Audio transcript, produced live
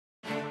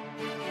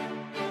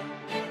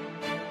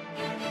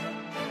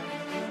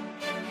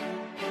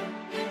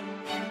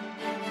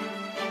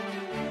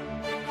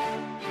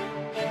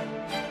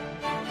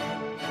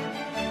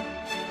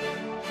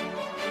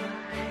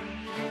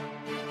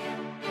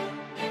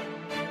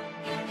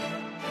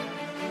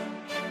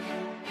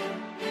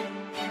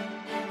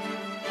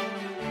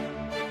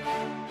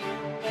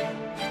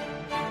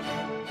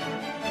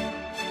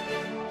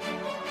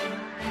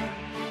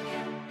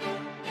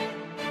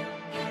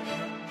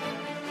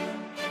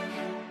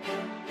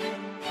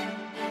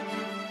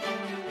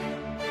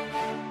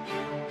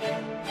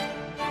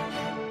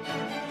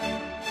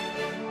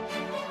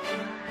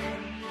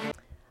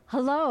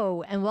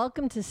Hello, and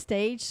welcome to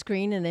Stage,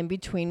 Screen, and In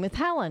Between with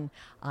Helen.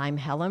 I'm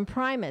Helen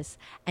Proimos,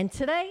 and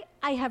today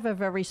I have a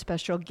very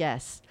special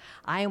guest.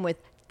 I am with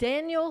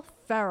Daniel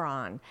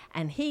Ferron,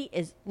 and he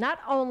is not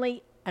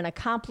only an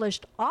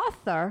accomplished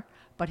author,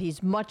 but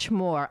he's much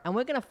more, and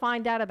we're going to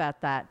find out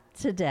about that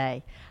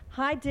today.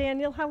 Hi,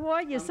 Daniel. How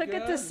are you? So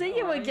good to see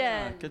you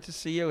again. Good to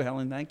see you,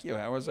 Helen. Thank you.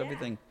 How was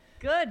everything?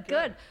 Good.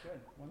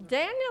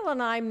 Daniel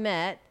and I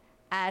met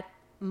at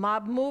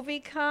Mob Movie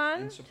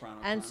Con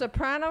and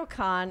Soprano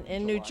Con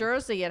in New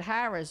Jersey at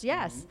Harris,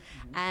 yes.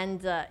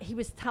 And he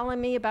was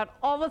telling me about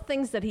all the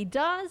things that he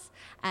does,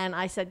 and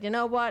I said, you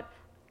know what,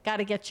 got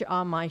to get you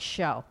on my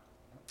show.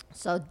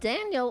 So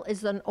Daniel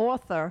is an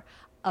author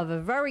of a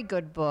very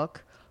good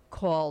book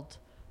called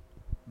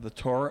The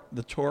Tour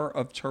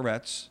of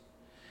Tourette's,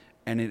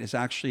 and it is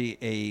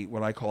actually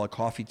what I call a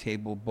coffee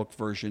table book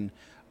version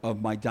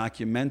of my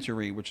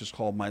documentary, which is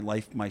called My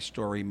Life, My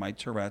Story, My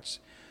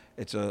Tourette's.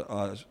 It's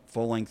a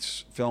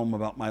full-length film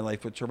about my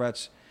life with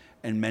Tourette's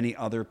and many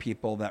other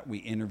people that we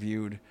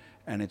interviewed,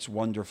 and it's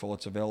wonderful.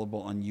 It's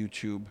available on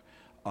YouTube.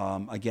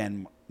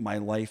 Again, My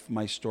Life,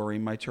 My Story,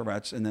 My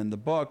Tourette's. And then the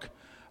book,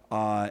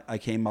 I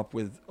came up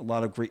with a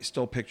lot of great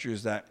still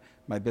pictures that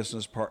my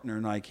business partner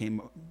and I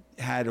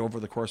had over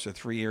the course of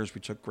 3 years.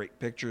 We took great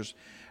pictures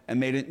and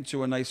made it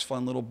into a nice,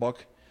 fun little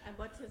book. And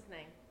what's his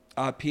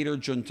name? Peter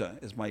Junta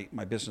is my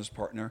business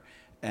partner.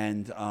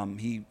 And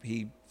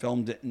he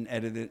filmed it and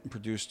edited it and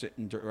produced it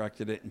and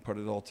directed it and put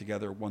it all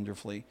together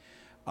wonderfully.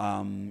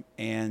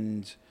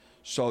 And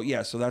so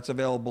that's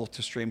available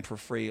to stream for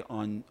free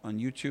on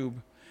YouTube.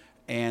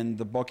 And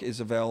the book is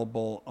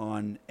available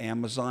on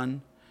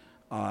Amazon.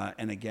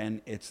 And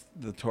again, it's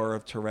The Tour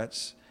of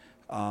Tourette's.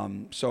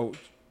 So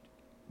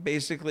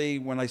basically,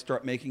 when I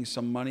start making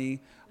some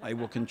money, I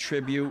will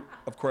contribute.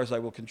 Of course, I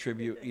will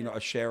contribute, a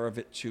share of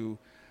it to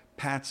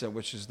PATSA,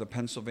 which is the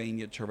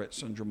Pennsylvania Tourette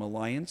Syndrome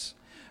Alliance.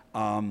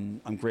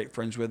 I'm great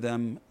friends with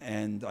them,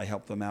 and I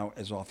help them out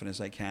as often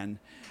as I can.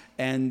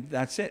 And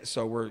that's it.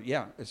 So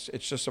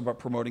it's just about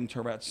promoting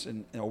Tourette's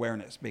and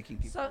awareness, making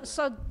people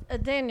So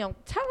Daniel,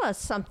 tell us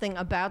something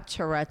about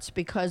Tourette's,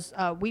 because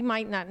we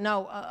might not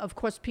know. Of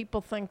course, people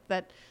think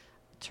that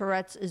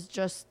Tourette's is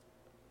just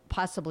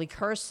possibly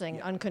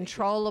cursing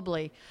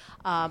uncontrollably,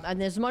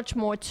 and there's much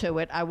more to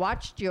it. I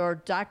watched your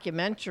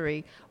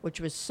documentary, which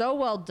was so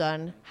well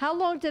done. How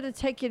long did it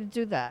take you to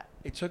do that?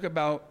 It took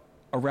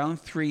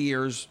around 3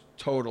 years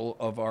total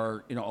of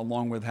our,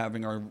 along with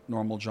having our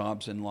normal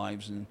jobs and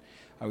lives. And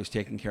I was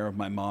taking care of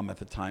my mom at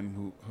the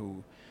time,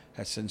 who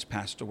has since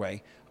passed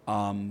away.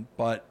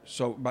 But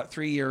so about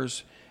 3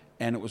 years,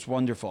 and it was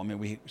wonderful. I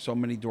mean, so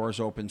many doors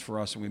opened for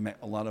us, and we met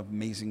a lot of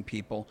amazing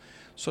people.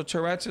 So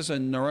Tourette's is a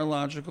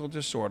neurological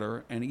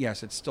disorder, and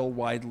yes, it's still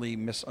widely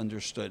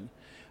misunderstood.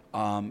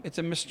 It's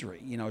a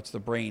mystery. It's the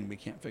brain. We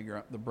can't figure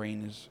out. The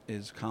brain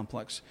is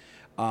complex.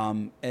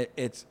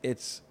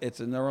 It's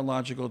a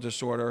neurological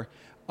disorder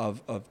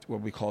of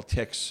what we call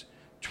tics,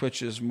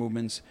 twitches,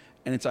 movements,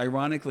 and it's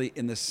ironically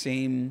in the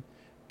same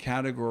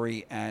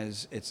category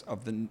as it's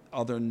of the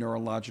other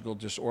neurological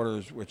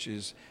disorders, which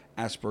is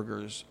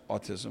Asperger's,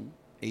 autism,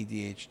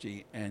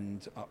 ADHD,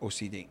 and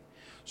OCD.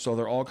 So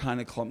they're all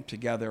kind of clumped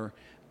together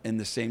in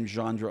the same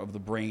genre of the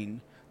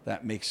brain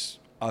that makes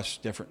us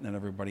different than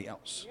everybody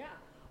else. Yeah.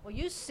 Well,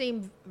 you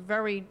seem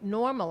very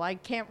normal. I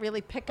can't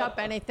really pick up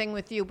anything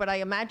with you, but I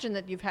imagine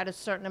that you've had a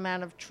certain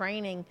amount of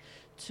training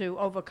to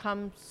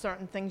overcome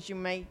certain things you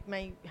may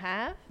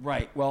have.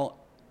 Right. Well,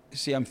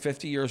 see, I'm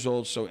 50 years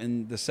old, so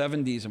in the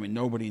 70s,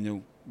 nobody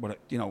knew what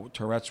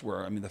Tourette's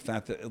were. The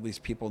fact that at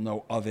least people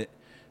know of it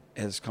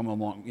has come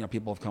along.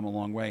 People have come a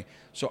long way.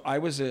 So I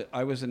was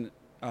an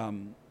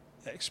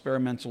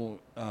experimental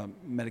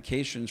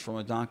medications from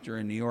a doctor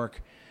in New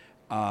York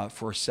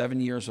for 7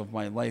 years of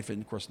my life,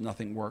 and of course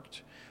nothing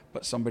worked,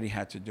 but somebody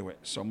had to do it.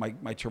 So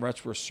my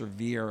Tourette's were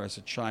severe as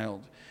a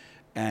child,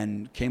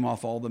 and came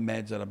off all the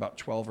meds at about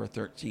 12 or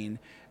 13,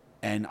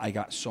 and I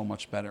got so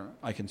much better.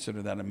 I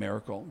consider that a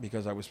miracle,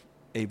 because I was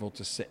able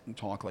to sit and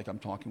talk like I'm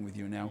talking with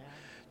you now,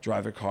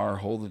 drive a car,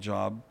 hold a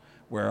job,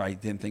 where I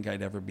didn't think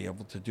I'd ever be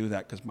able to do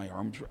that, because my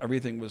arms,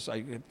 everything was, I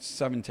had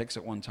 7 tics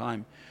at one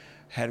time.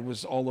 Head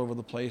was all over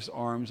the place,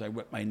 arms, I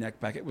whipped my neck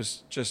back. It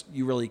was just,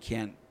 you really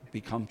can't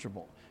be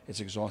comfortable. It's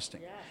exhausting.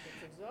 Yes,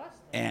 it's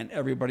exhausting. And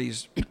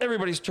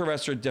everybody's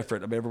Tourette's are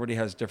different. Everybody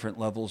has different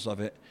levels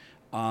of it.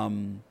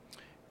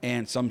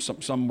 And some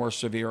more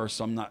severe,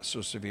 some not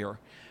so severe.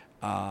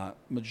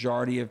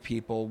 Majority of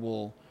people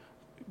will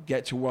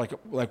get to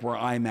like where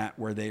I'm at,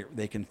 where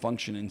they can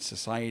function in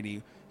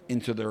society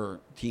into their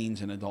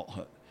teens and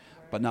adulthood,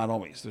 but not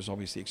always. There's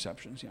always the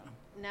exceptions, yeah.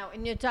 Now,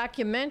 in your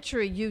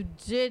documentary, you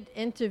did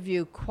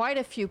interview quite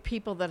a few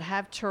people that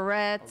have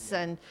Tourette's,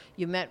 and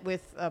you met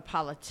with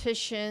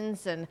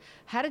politicians. And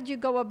how did you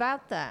go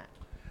about that?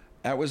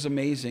 That was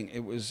amazing.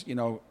 It was,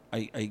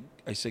 I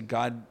said,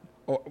 God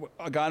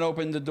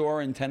opened the door,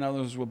 and 10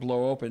 others will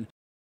blow open.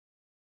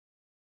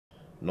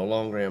 No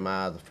longer am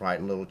I the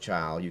frightened little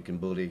child you can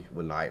bully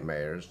with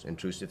nightmares,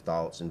 intrusive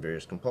thoughts, and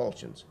various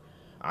compulsions.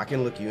 I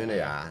can look you in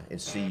the eye and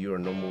see you are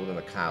no more than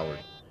a coward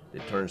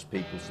that turns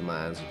people's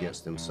minds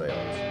against themselves.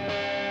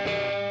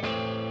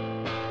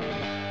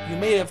 You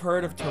may have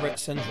heard of Tourette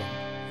syndrome.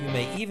 You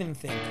may even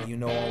think you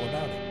know all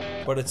about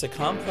it. But it's a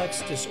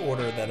complex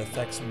disorder that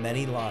affects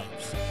many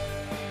lives.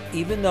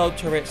 Even though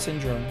Tourette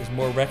syndrome is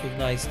more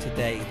recognized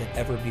today than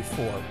ever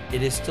before,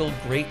 it is still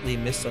greatly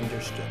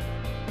misunderstood.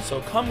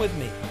 So come with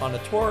me on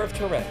a tour of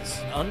Tourette's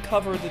and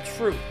uncover the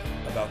truth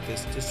about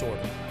this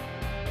disorder.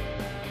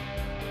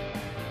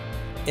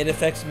 It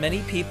affects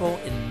many people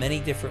in many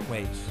different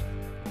ways.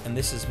 And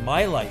this is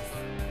my life,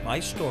 my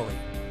story,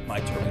 my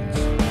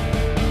Tourette's.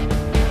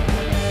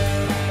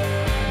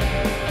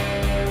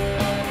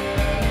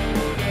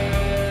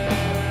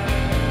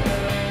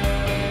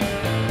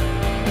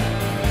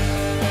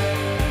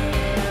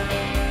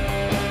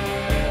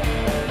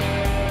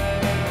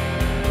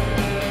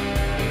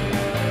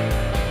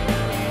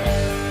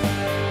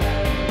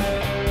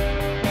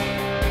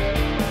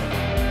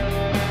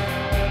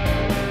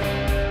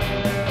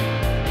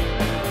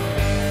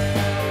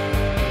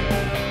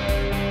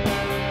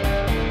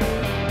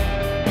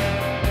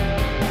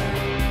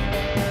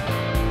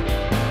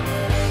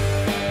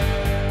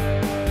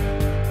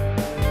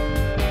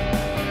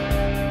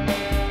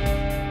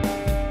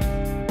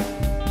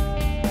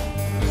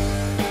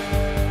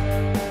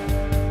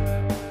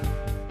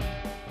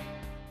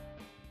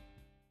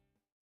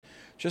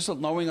 Just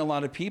knowing a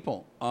lot of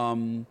people,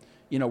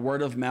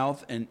 word of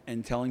mouth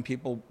and telling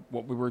people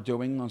what we were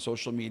doing on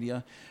social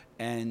media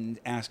and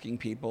asking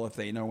people if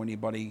they know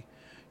anybody.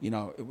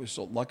 It was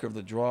the luck of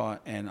the draw,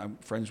 and I'm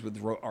friends with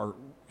our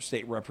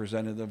state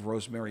representative,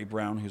 Rosemary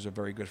Brown, who's a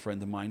very good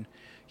friend of mine.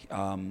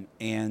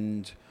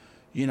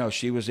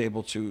 She was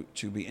able to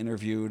be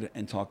interviewed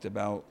and talked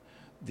about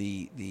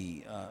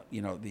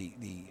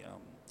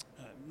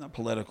not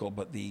political,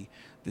 but the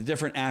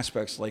different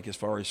aspects, like as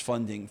far as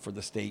funding for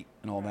the state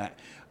and all that.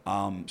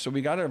 So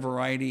we got a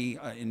variety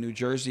in New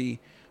Jersey,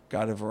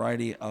 got a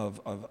variety of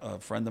a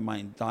friend of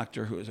mine,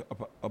 doctor, who is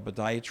a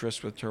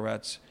podiatrist with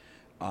Tourette's,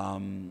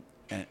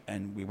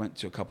 and we went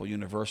to a couple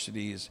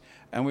universities,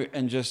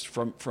 and just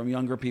from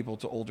younger people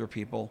to older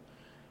people.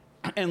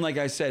 And like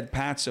I said,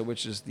 PATSA,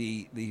 which is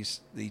the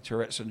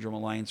Tourette Syndrome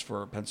Alliance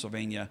for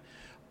Pennsylvania,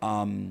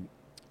 I'm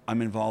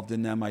involved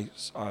in them. I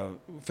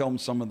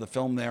filmed some of the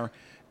film there,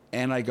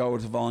 and I go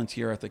to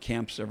volunteer at the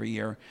camps every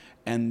year.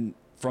 And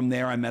from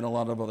there, I met a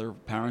lot of other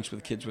parents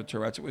with kids with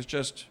Tourette's. It was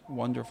just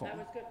wonderful. That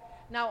was good.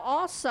 Now,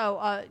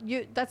 also,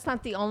 that's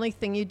not the only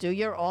thing you do.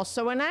 You're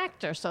also an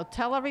actor. So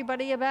tell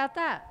everybody about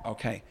that.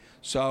 Okay.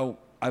 So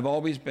I've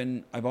always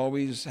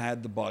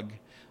had the bug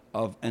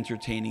of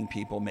entertaining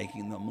people,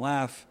 making them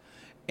laugh.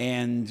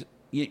 And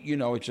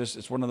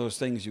it's one of those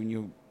things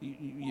you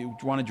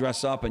want to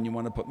dress up and you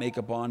want to put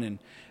makeup on and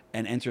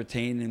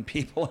entertain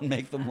people and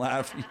make them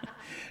laugh.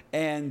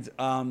 And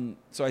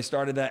so I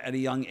started that at a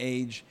young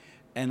age,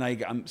 and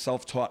I'm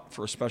self-taught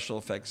for special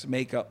effects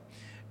makeup.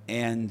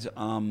 And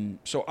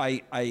so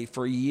I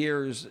for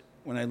years,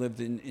 when I lived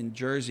in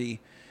Jersey,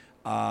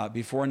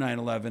 before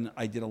 9/11,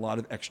 I did a lot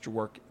of extra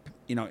work,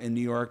 in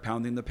New York,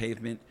 pounding the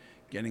pavement,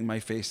 getting my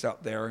face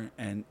out there,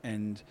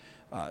 and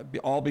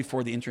all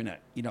before the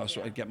internet,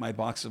 so I'd get my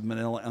box of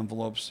manila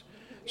envelopes,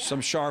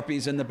 some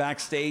Sharpies in the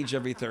backstage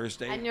every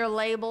Thursday. And your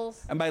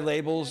labels. And my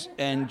labels,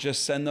 and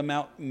just send them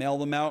out, mail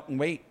them out, and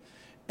wait.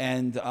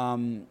 And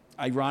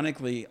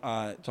ironically,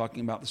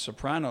 talking about The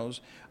Sopranos,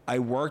 I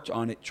worked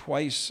on it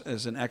twice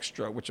as an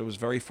extra, which I was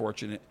very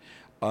fortunate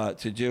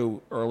to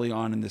do early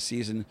on in the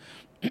season.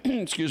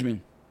 Excuse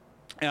me.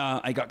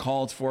 I got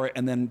called for it,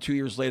 and then 2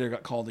 years later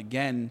got called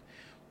again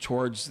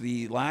towards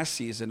the last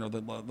season, or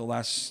the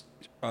last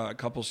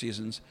couple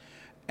seasons.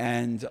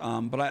 And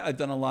but I've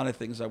done a lot of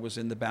things. I was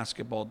in The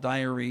Basketball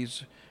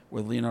Diaries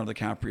with Leonardo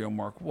DiCaprio,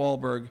 Mark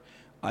Wahlberg.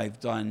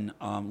 I've done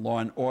Law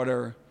and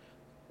Order,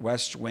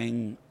 West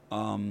Wing.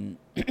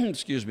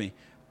 Excuse me.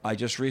 I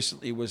just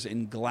recently was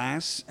in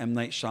Glass, M.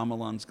 Night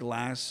Shyamalan's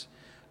Glass,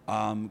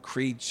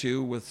 Creed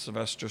 2 with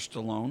Sylvester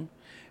Stallone,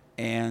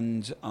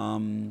 and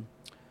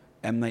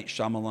M. Night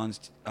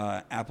Shyamalan's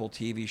Apple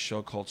TV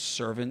show called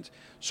Servant.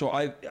 So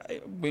I've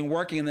been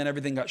working, and then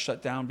everything got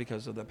shut down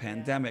because of the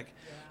pandemic.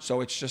 Yeah.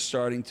 So it's just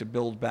starting to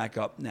build back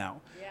up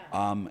now.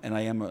 Yeah. And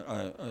I am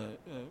a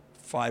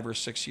 5 or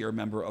 6 year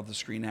member of the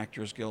Screen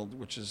Actors Guild,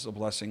 which is a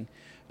blessing,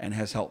 and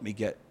has helped me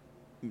get,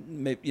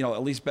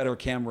 at least better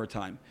camera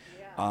time.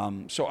 Yeah.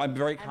 So I'm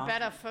very confident. And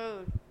better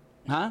food.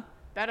 Huh?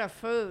 Better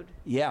food.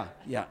 Yeah,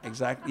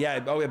 exactly. Yeah,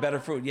 better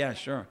food. Yeah,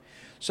 sure.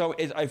 So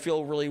I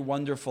feel really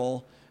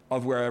wonderful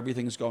of where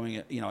everything's going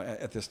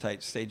at this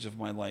tight stage of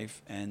my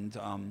life. And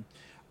I'm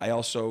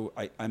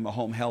a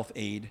home health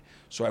aide,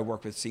 so I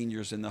work with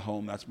seniors in the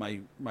home. That's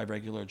my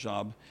regular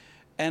job.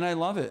 And I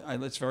love it.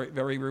 It's very,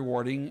 very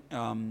rewarding.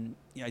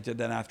 I did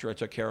that after I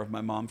took care of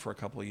my mom for a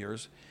couple of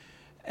years.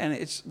 And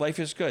life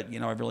is good.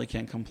 I really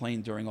can't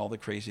complain during all the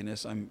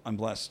craziness. I'm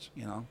blessed,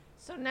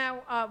 So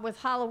now with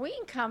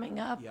Halloween coming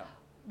up, yeah.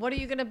 What are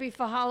you going to be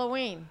for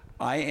Halloween?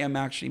 I am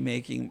actually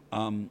making,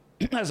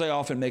 as I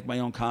often make my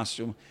own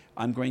costume,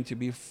 I'm going to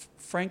be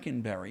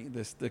Frankenberry,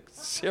 the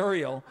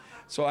cereal.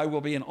 So I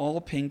will be an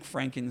all-pink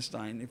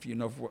Frankenstein, if you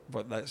know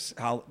what that's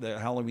the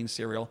Halloween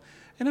cereal.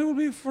 And I will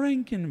be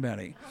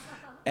Frankenberry.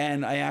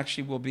 And I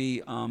actually will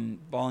be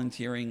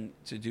volunteering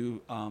to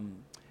do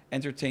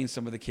entertain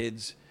some of the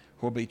kids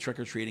who will be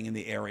trick-or-treating in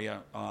the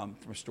area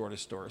from store to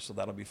store. So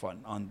that'll be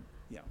fun.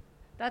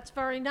 That's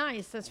very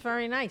nice. That's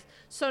very nice.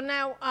 So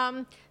now,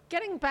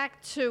 getting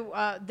back to,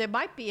 there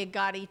might be a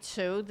Gotti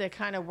 2. They're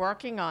kind of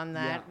working on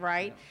that,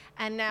 right?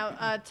 Yeah. And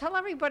now, tell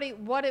everybody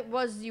what it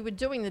was you were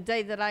doing the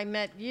day that I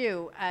met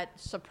you at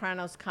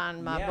Sopranos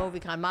Con,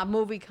 Movie Con,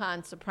 Movie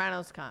Con,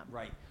 Sopranos Con.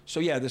 Right. So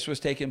yeah, this was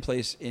taking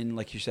place in,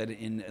 like you said,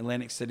 in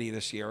Atlantic City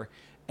this year,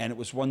 and it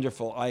was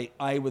wonderful.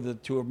 I with the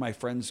two of my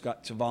friends,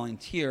 got to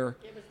volunteer.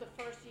 It was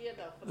the first year,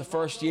 though. The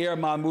first year,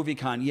 Movie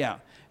Con, yeah.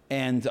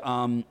 And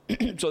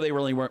so they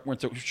really weren't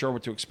too sure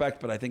what to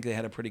expect, but I think they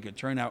had a pretty good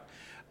turnout.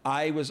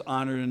 I was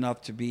honored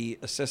enough to be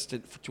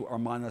assistant to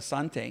Armand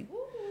Assante,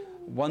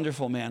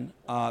 wonderful man,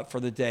 for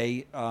the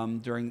day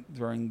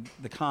during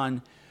the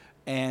con,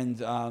 and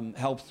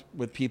helped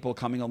with people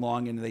coming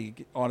along and they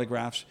get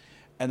autographs.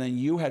 And then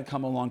you had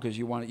come along because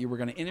you were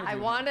going to interview him. I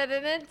wanted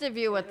an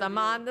interview with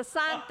Armand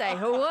Assante.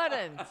 Who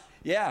wouldn't?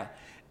 Yeah,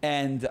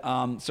 and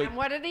so. And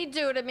what did he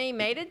do to me?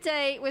 Made a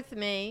date with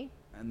me.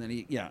 And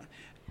then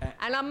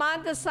And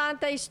Armand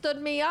Assante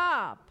stood me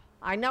up.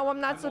 I know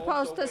I'm not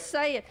supposed to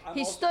say it.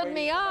 He stood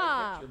me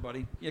up. Picture,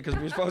 buddy. Yeah, because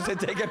we were supposed to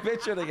take a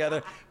picture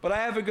together. But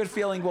I have a good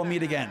feeling we'll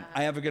meet again.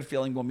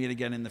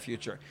 In the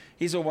future.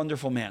 He's a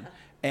wonderful man.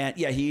 And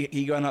yeah,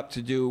 he went up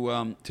to do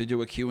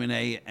a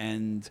Q&A,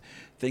 and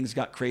things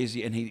got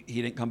crazy, and he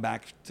didn't come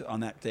back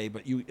on that day.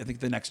 But I think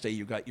the next day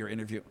you got your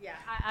interview. Yeah,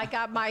 I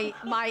got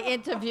my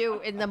interview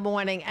in the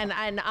morning,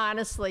 and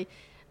honestly,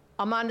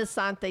 Armand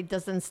Assante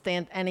doesn't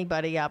stand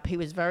anybody up. He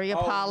was very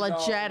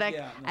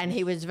apologetic, and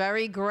he was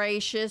very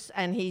gracious,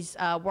 and he's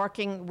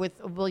working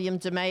with William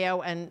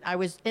DeMeo. And I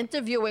was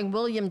interviewing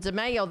William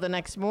DeMeo the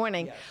next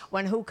morning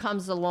when who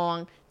comes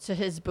along to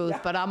his booth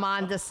but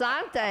Armand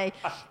Assante.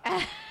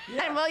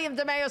 And William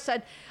DeMeo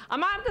said,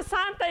 Armand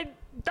Assante,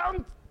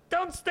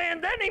 don't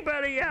stand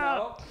anybody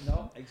up.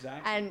 No,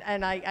 exactly.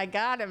 And I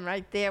got him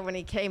right there when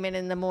he came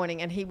in the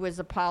morning, and he was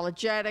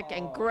apologetic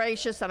and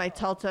gracious, and I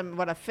told him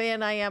what a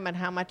fan I am and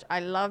how much I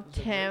loved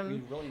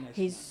him. Really nice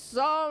He's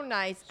so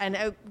nice and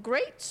a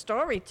great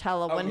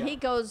storyteller when he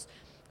goes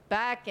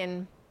back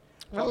and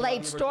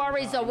relate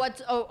stories of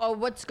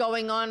what's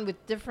going on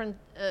with different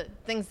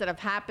things that have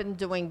happened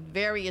doing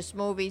various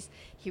movies.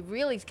 He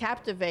really is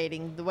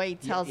captivating the way he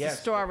tells the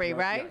story,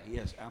 right?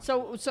 Yeah, yes,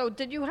 absolutely. So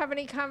did you have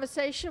any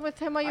conversation with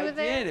him while you were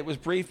there? I did. It was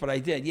brief, but I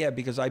did. Yeah,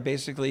 because I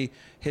basically,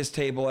 his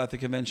table at the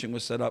convention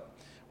was set up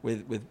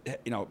with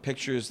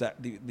pictures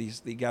that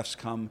the guests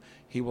come.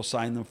 He will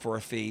sign them for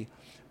a fee.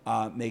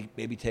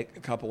 Maybe take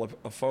a couple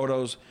of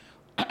photos.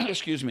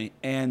 Excuse me.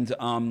 And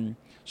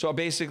so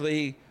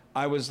basically,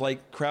 I was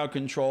like crowd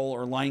control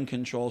or line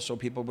control, so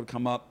people would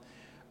come up,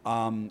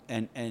 and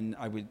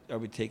I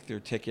would take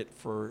their ticket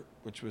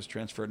which was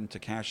transferred into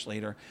cash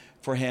later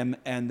for him,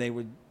 and they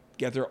would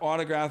get their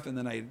autograph, and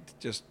then I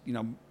just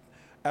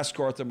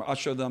escort them,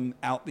 usher them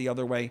out the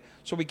other way,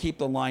 so we keep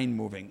the line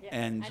moving.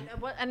 Yeah.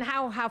 And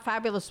how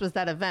fabulous was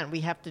that event? We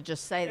have to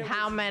just say I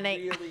had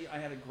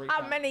a great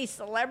time. How many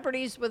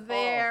celebrities were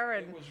there?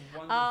 It was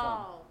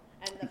wonderful.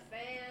 And the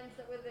fans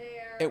that were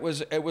there.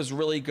 It was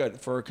really good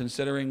for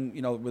considering,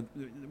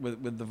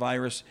 with the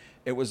virus.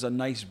 It was a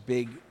nice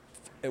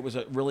it was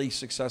a really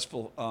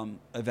successful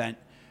event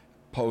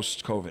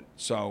post-COVID.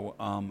 So,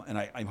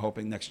 and I'm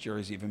hoping next year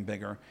is even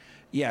bigger.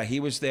 Yeah, he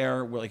was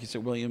there. Like you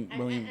said, William.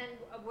 And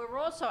we're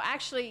also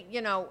actually,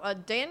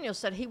 Daniel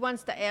said he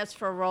wants to ask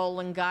for a role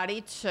in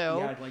Gotti too.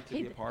 Yeah, I'd like to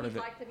be a part of it. He'd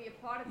like to be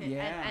a part of it.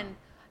 Yeah. And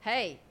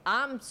hey,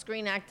 I'm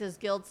Screen Actors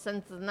Guild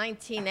since the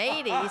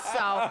 1980s,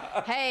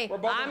 so hey,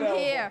 I'm available.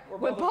 here.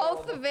 We're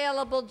both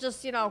available.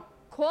 Just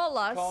call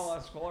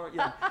us.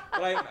 Yeah.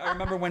 But I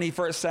remember when he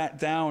first sat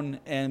down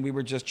and we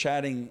were just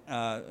chatting,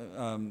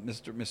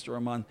 Mr.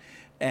 Rahman,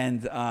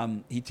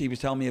 and he was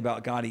telling me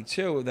about Gotti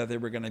 2, that they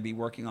were going to be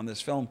working on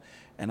this film.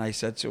 And I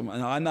said to him,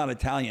 I'm not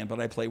Italian, but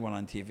I play one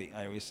on TV.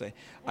 I always say,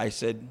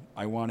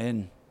 I want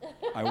in.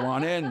 I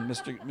want in,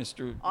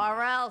 Mr.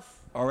 Or else.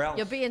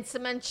 You'll be in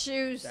cement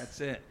shoes.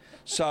 That's it.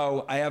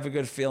 So I have a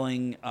good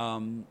feeling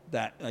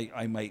that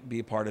I might be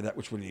a part of that,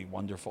 which would be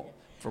wonderful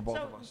for both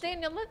of us.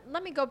 Daniel,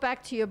 let me go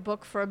back to your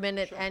book for a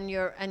minute. Sure. and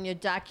your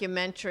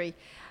documentary.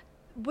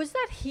 Was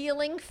that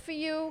healing for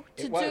you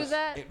to do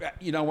that?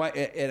 You know what?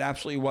 It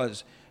absolutely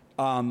was.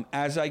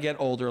 As I get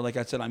older, like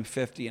I said, I'm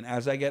 50, and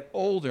as I get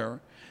older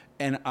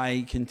and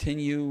I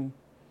continue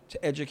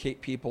to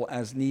educate people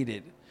as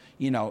needed,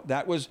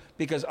 that was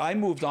because I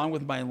moved on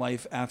with my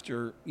life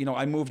after,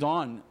 I moved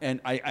on, and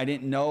I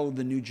didn't know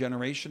the new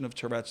generation of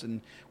Tourette's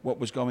and what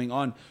was going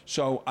on.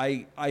 So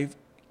I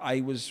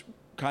was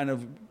kind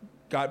of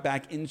got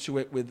back into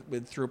it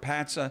through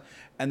Patsa,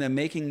 and then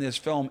making this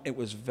film, it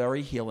was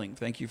very healing.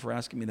 Thank you for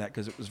asking me that,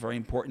 because it was very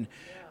important.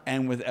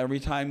 And with every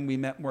time we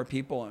met more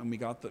people and we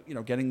got the,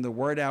 getting the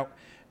word out,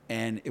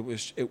 and it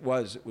was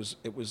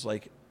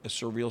like a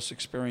surreal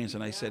experience.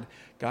 And I said,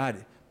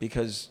 God,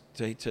 because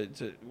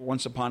to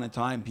once upon a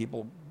time,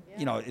 people,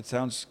 it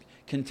sounds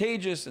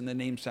contagious and the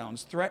name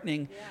sounds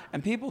threatening,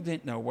 and people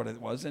didn't know what it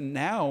was. And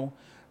now,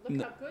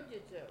 look how good you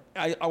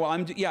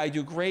do. I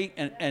do great,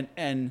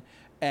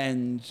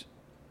 and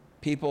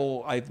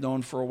people I've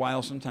known for a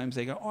while, sometimes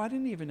they go, oh, I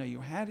didn't even know you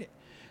had it,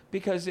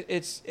 because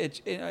it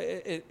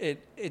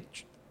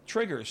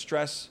triggers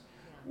stress,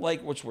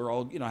 like, which we're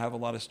all have a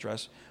lot of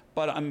stress.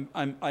 But I'm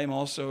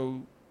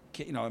also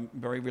I'm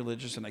very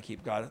religious, and I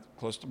keep God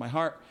close to my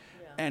heart,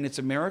 and it's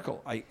a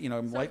miracle.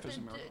 Life is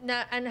a miracle.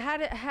 Now, and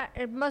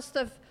it must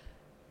have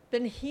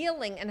been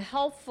healing and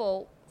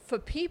helpful for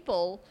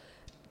people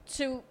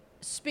to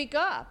speak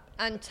up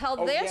and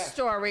tell their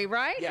story,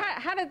 right? Yeah.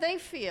 How did they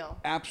feel?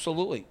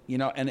 Absolutely.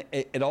 And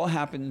it all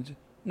happened,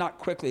 not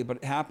quickly, but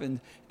it happened.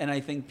 And I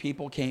think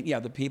people came,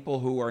 the people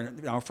who are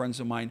now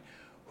friends of mine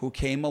who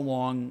came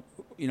along,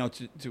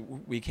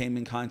 we came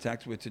in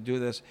contact with to do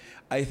this.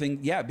 I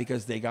think,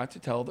 because they got to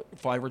tell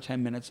 5 or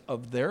 10 minutes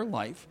of their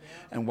life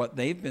and what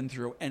they've been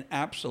through. And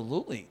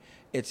absolutely,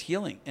 it's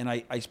healing. And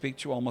I speak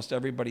to almost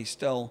everybody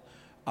still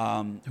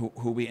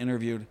who we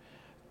interviewed.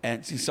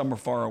 And see, some are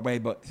far away,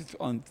 but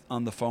on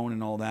the phone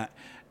and all that,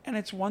 and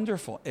it's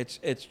wonderful.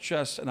 It's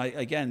just,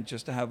 and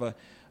just to have a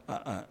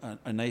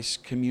nice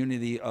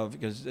community of,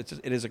 because it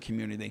is a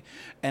community.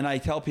 And I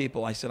tell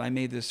people, I said, I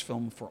made this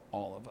film for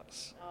all of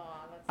us.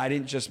 I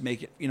didn't just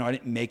make it, I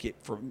didn't make it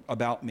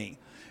about me.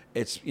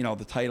 It's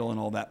the title and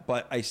all that,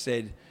 but I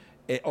said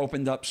it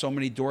opened up so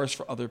many doors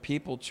for other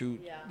people to,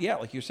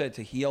 like you said,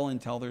 to heal and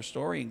tell their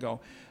story and go,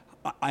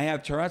 I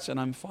have Tourette's and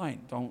I'm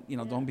fine.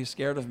 Don't be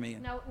scared of me.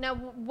 Now,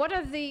 what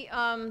are the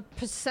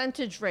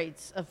percentage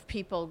rates of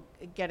people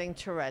getting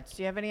Tourette's?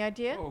 Do you have any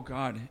idea? Oh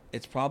God,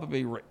 it's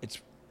probably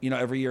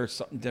every year it's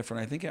something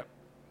different. I think I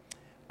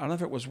don't know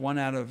if it was 1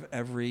 out of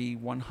every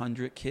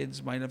 100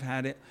 kids might have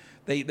had it.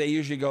 They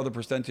usually go, the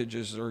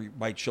percentages are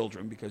by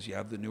children because you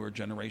have the newer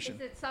generation.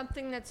 Is it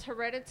something that's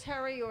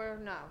hereditary or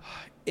no?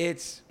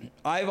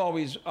 I've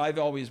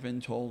always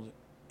been told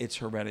it's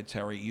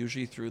hereditary,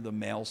 usually through the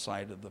male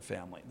side of the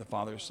family, the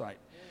father's side.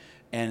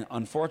 And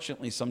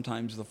unfortunately,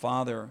 sometimes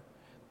the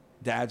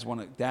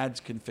dads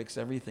can fix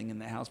everything in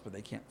the house, but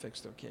they can't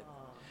fix their kid.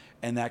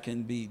 And that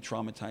can be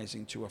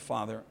traumatizing to a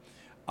father,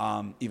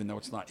 even though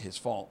it's not his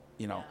fault,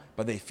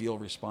 but they feel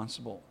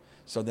responsible.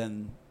 So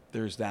then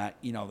there's that,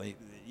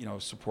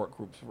 support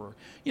groups where,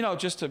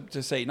 just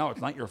to say, no,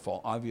 it's not your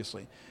fault,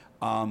 obviously.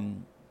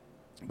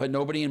 But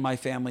nobody in my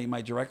family,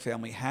 my direct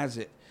family, has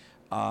it.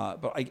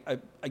 But I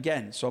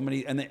again, so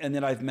many, and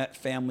then I've met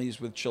families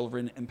with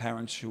children and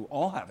parents who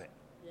all have it.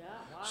 Yeah.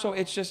 Wow. So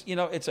it's just,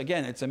 it's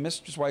a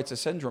mystery. Just why it's a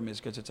syndrome is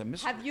because it's a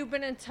mystery. Have you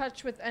been in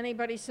touch with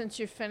anybody since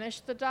you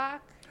finished the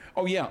doc?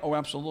 Oh yeah. Oh,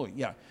 absolutely.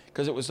 Yeah.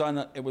 Because it was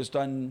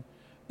done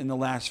in the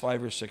last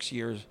 5 or 6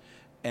 years,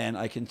 and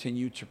I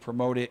continue to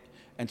promote it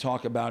and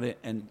talk about it,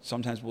 and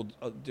sometimes we'll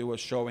do a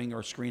showing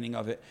or screening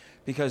of it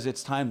because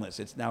it's timeless.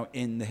 It's now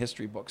in the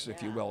history books,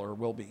 if you will, or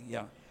will be.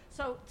 Yeah.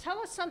 So tell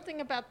us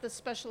something about the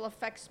special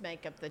effects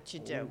makeup that you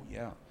do. Oh,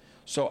 yeah.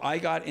 So I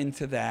got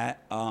into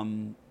that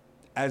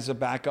as a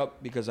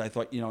backup because I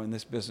thought, in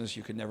this business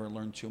you could never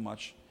learn too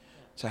much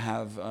to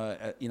have,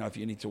 if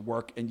you need to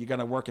work, and you got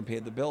to work and pay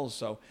the bills.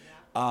 So,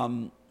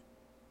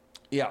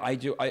 I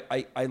do.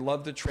 I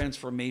love the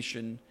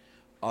transformation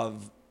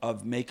of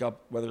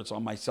makeup, whether it's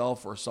on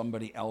myself or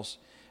somebody else,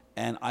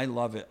 and I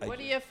love it. What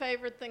are your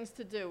favorite things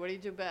to do? What do you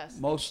do best?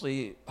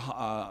 Mostly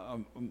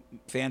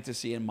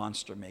fantasy and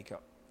monster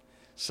makeup.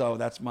 So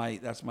that's my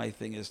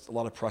thing, is a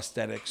lot of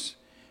prosthetics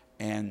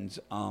and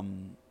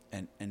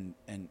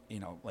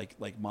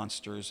like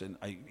monsters, and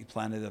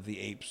Planet of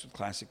the Apes,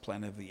 classic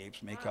Planet of the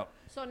Apes makeup. Wow.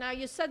 So now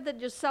you said that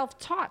you're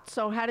self-taught.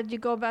 So how did you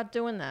go about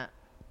doing that?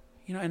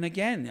 And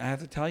again, I have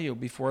to tell you,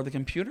 before the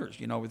computers,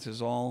 this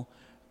is all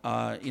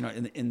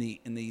in the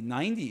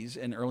 90s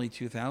and early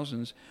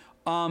 2000s,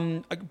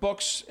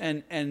 books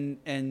and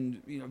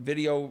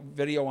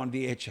video on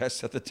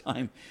VHS at the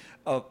time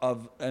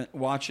of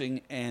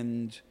watching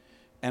and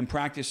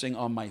practicing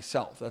on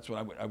myself. That's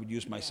what I would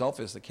use myself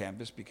as the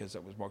canvas because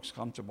it was most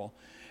comfortable.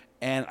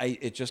 And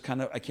it just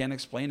kind of, I can't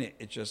explain it.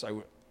 It just, I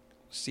would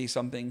see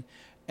something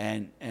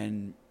and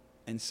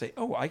say,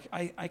 oh,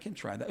 I can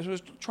try that. It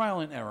was trial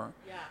and error.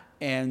 Yeah.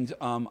 And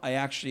I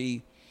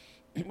actually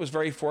was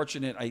very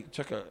fortunate. I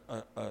took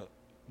a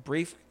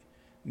brief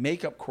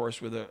makeup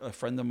course with a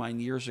friend of mine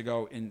years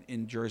ago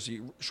in Jersey,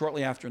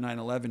 shortly after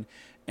 9/11,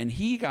 and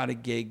he got a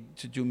gig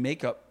to do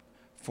makeup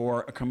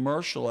for a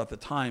commercial at the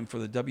time for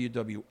the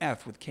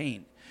WWF with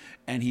Kane.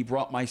 And he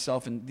brought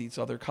myself and this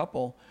other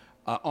couple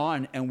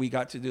on, and we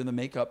got to do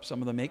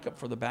some of the makeup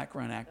for the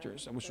background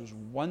actors, which was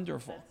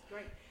wonderful. That's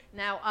great.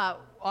 Now,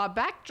 our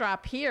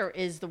backdrop here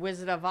is The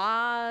Wizard of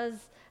Oz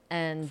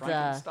and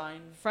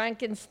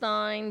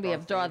Frankenstein. We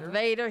have Darth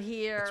Vader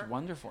here. It's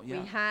wonderful,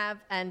 yeah. We have,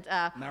 and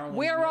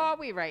where are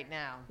we right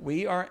now?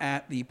 We are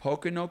at the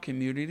Pocono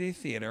Community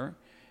Theater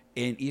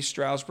in East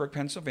Stroudsburg,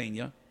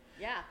 Pennsylvania.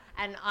 Yeah,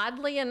 and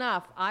oddly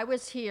enough, I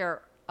was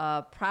here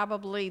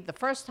probably, the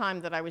first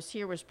time that I was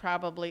here was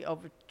probably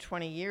over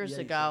 20 years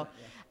ago.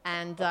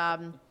 And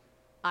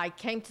I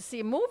came to see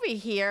a movie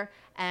here,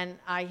 and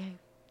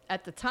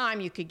at the time,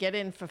 you could get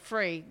in for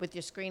free with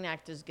your Screen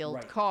Actors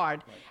Guild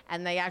card.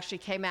 And they actually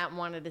came out and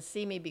wanted to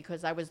see me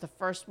because I was the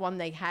first one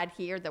they had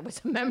here that was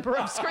a member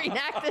of Screen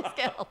Actors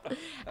Guild.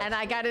 And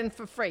I got in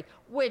for free,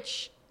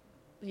 which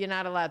you're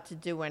not allowed to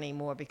do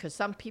anymore because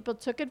some people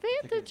took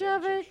advantage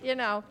of it, you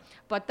know.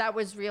 But that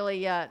was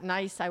really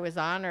nice. I was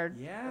honored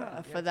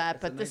for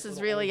that. But this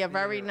is really a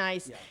very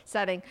nice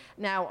setting.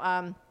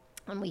 Now,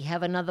 and we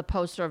have another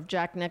poster of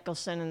Jack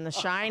Nicholson in The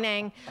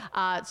Shining.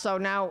 So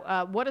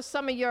now, what are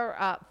some of your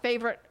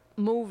favorite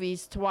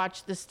movies to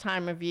watch this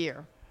time of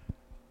year?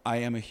 I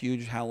am a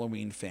huge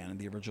Halloween fan,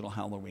 the original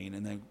Halloween.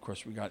 And then, of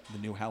course, we got the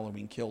new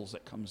Halloween Kills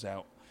that comes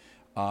out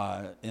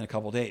in a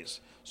couple days.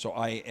 So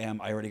I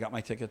already got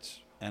my tickets,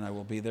 and I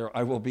will be there.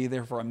 I will be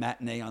there for a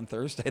matinee on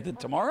Thursday,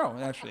 tomorrow,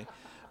 actually.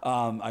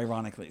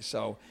 Ironically.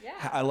 So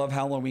I love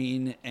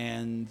Halloween.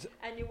 And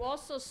you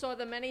also saw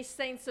The Many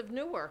Saints of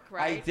Newark,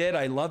 right? I did.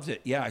 I loved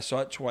it. Yeah, I saw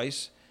it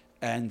twice.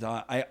 And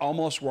I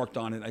almost worked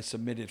on it. I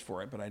submitted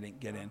for it, but I didn't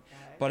get in.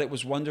 But it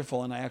was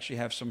wonderful. And I actually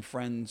have some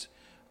friends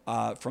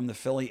from the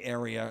Philly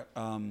area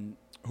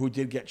who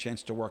did get a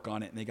chance to work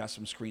on it, and they got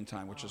some screen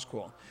time, which is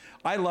cool.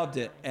 I loved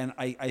it. And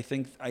I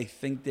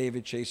think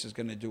David Chase is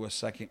going to do a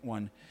second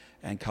one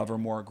and cover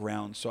more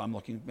ground. So I'm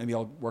looking, maybe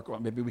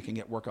we can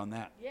get work on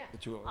that. Yeah. The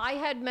two of us. I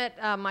had met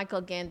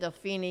Michael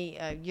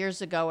Gandolfini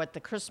years ago at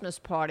the Christmas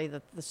party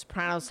that The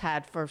Sopranos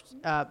had for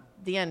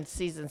the end,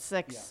 season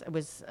 6. It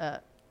was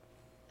at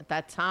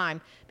that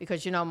time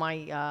because, you know,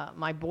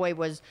 my boy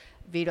was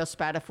Vito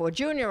Spatafore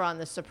Jr. on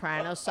The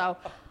Sopranos. So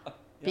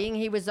being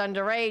he was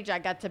underage, I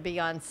got to be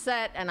on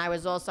set, and I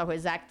was also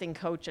his acting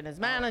coach and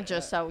his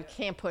manager, so he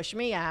can't push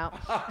me out.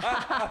 He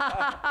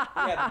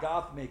had the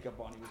goth makeup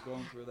on. He was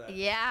going through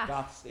that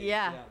goth stage.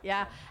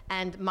 Yeah.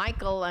 And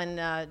Michael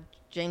and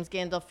James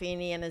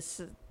Gandolfini and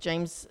his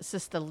James'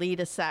 sister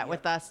Lita sat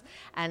with us,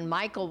 and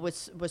Michael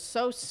was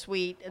so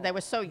sweet. They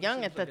were so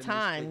young at the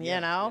time, you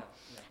know.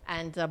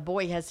 And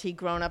boy, has he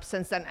grown up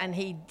since then. And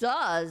he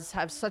does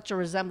have such a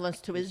resemblance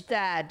to his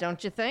dad,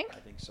 don't you think? I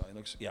think so. He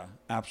looks,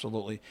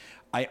 absolutely.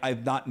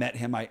 I've not met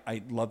him.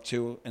 I'd love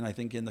to, and I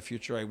think in the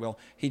future I will.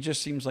 He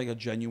just seems like a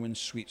genuine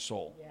sweet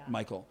soul,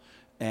 Michael.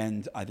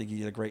 And I think he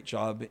did a great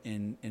job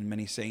in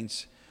Many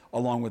Saints,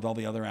 along with all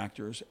the other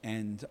actors.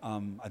 And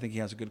I think he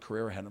has a good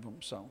career ahead of him.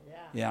 So,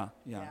 yeah.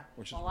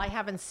 Which is I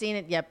haven't seen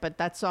it yet, but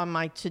that's on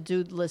my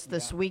to-do list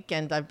this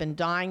weekend. I've been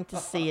dying to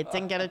see it.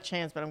 Didn't get a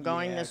chance, but I'm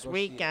going this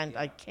weekend.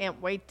 I can't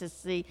wait to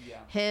see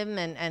him,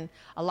 and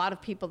a lot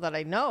of people that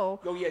I know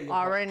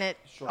are in it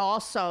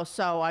also.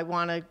 So I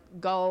want to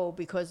go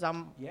because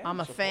I'm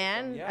a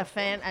fan,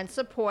 and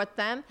support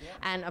them.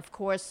 And of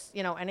course,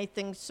 you know,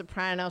 anything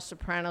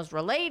Sopranos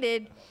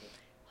related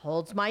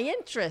holds my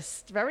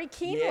interest very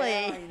keenly.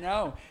 Yeah, I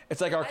know.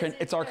 It's like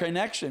our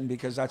connection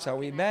because that's how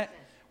we met.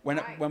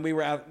 When we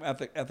were at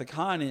the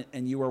con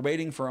and you were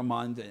waiting for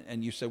Amand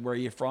and you said, "Where are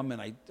you from?"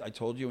 and I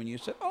told you and you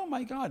said, "Oh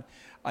my God."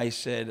 I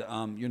said,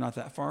 "You're not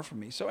that far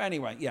from me." So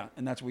anyway,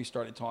 and that's when we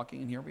started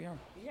talking, and here we are.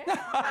 Yeah,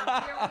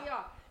 and here we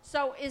are.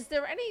 So is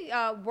there any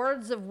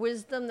words of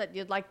wisdom that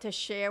you'd like to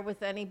share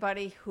with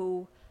anybody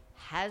who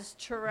has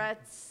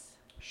Tourette's?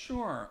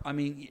 Sure. I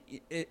mean,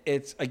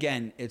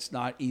 it's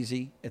not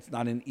easy. It's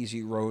not an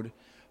easy road,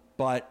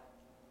 but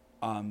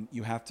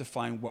you have to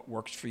find what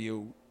works for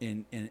you.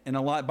 In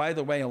a lot. By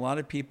the way, a lot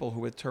of people who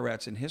with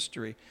Tourette's in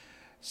history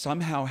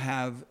somehow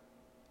have,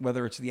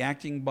 whether it's the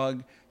acting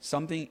bug,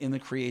 something in the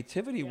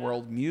creativity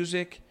world,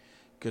 music,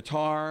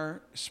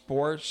 guitar,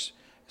 sports,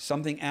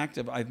 something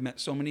active. I've met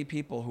so many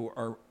people who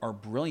are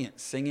brilliant,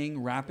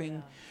 singing,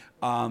 rapping.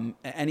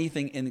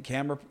 Anything in the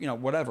camera,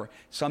 whatever,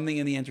 something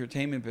in the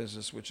entertainment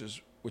business, which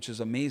is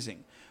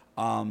amazing,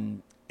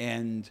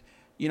 and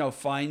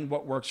find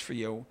what works for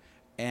you,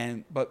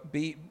 but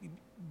be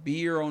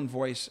your own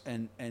voice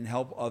and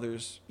help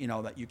others,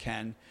 that you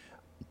can,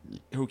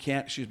 who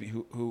can't,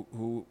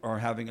 who are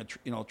having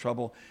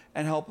trouble,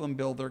 and help them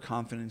build their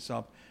confidence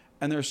up.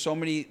 And there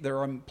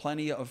are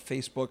plenty of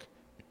Facebook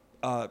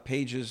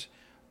pages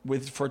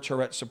for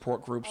Tourette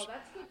support groups. Oh,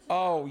 that's good too.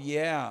 Oh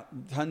yeah,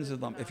 tons of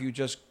them. If you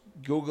just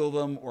Google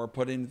them or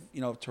put in,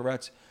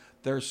 Tourette's,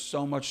 there's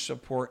so much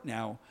support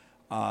now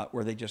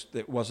where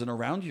it wasn't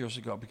around years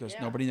ago because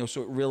nobody knows.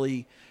 So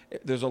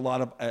there's a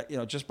lot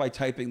of, just by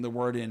typing the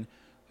word in,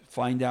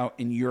 find out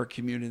in your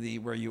community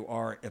where you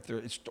are,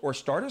 or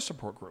start a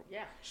support group.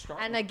 Yeah.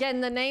 And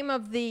again, the name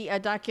of the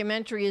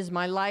documentary is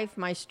My Life,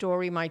 My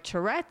Story, My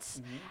Tourette's.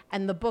 Mm-hmm.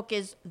 And the book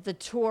is The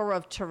Tour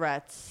of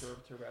Tourette's. Tour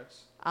of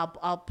Tourette's.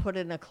 I'll put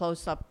in a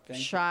close-up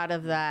shot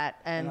of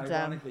that. And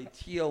ironically,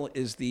 teal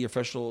is the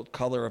official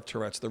color of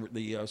Tourette's.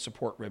 The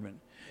support ribbon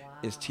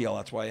is teal.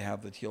 That's why I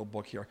have the teal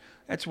book here.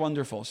 That's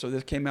wonderful. So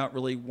this came out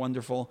really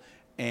wonderful,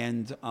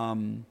 and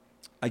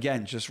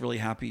again, just really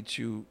happy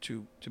to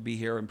be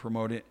here and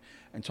promote it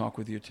and talk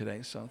with you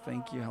today. So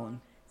thank you, Helen.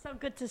 So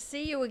good to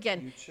see you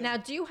again. You too. Now,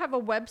 do you have a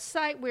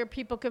website where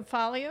people can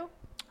follow you?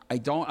 I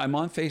don't. I'm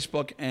on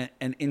Facebook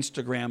and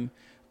Instagram,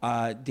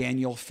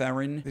 Daniel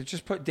Ferron.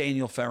 Just put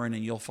Daniel Ferron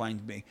and you'll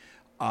find me.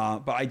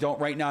 But I don't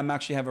right now. I'm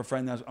actually have a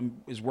friend that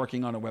is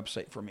working on a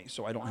website for me,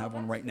 so I don't have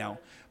one right now.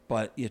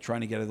 But you're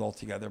trying to get it all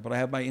together. But I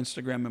have my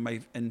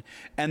Instagram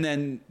and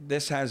then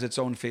this has its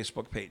own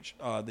Facebook page.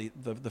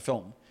 The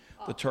film,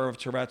 the Tour of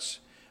Tourette's.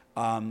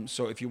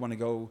 So if you want to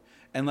go,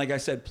 and like I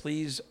said,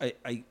 please,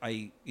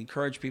 I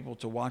encourage people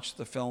to watch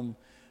the film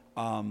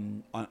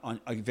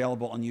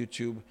available on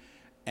YouTube,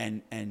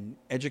 and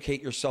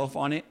educate yourself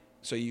on it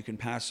so you can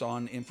pass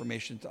on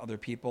information to other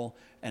people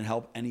and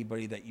help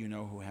anybody that you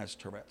know who has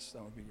Tourette's.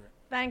 That would be great.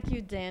 Thank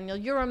you, Daniel.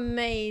 You're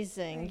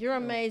amazing. You're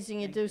amazing.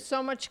 You do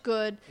so much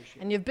good,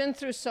 and you've been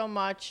through so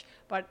much,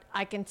 but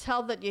I can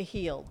tell that you're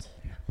healed.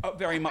 Oh,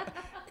 very much.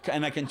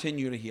 And I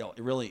continue to heal.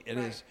 It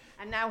is.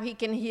 And now he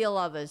can heal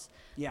others.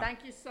 Yeah.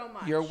 Thank you so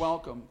much. You're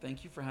welcome.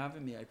 Thank you for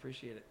having me. I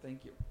appreciate it.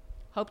 Thank you.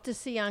 Hope to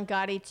see you on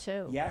Gotti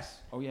too. Yes.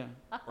 Oh, yeah.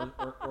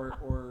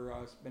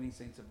 Or Many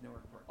Saints of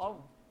Newark. Part two.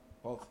 Oh.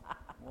 Both.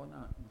 Well,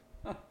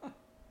 not.